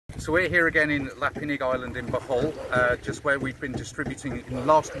So we're here again in Lapinig Island in Bohol, just where we've been distributing. In the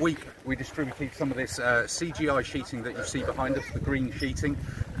last week we distributed some of this CGI sheeting that you see behind us, the green sheeting,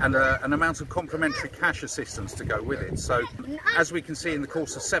 and an amount of complimentary cash assistance to go with it. So as we can see in the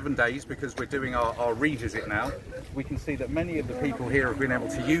course of 7 days, because we're doing our revisit now, we can see that many of the people here have been able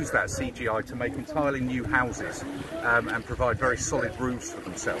to use that CGI to make entirely new houses and provide very solid roofs for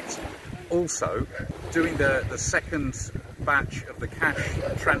themselves. Also, doing the second batch of the cash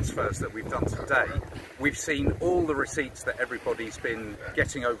transfers that we've done today, we've seen all the receipts that everybody's been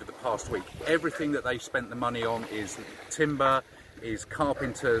getting over the past week. Everything that they've spent the money on is timber, is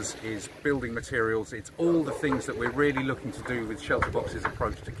carpenters, is building materials. It's all the things that we're really looking to do with ShelterBox's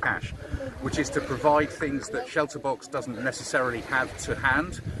approach to cash, which is to provide things that ShelterBox doesn't necessarily have to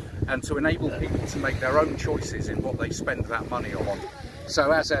hand, and to enable people to make their own choices in what they spend that money on.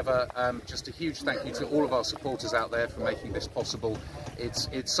 So as ever, just a huge thank you to all of our supporters out there for making this possible. It's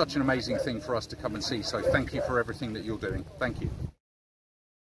such an amazing thing for us to come and see, so thank you for everything that you're doing. Thank you.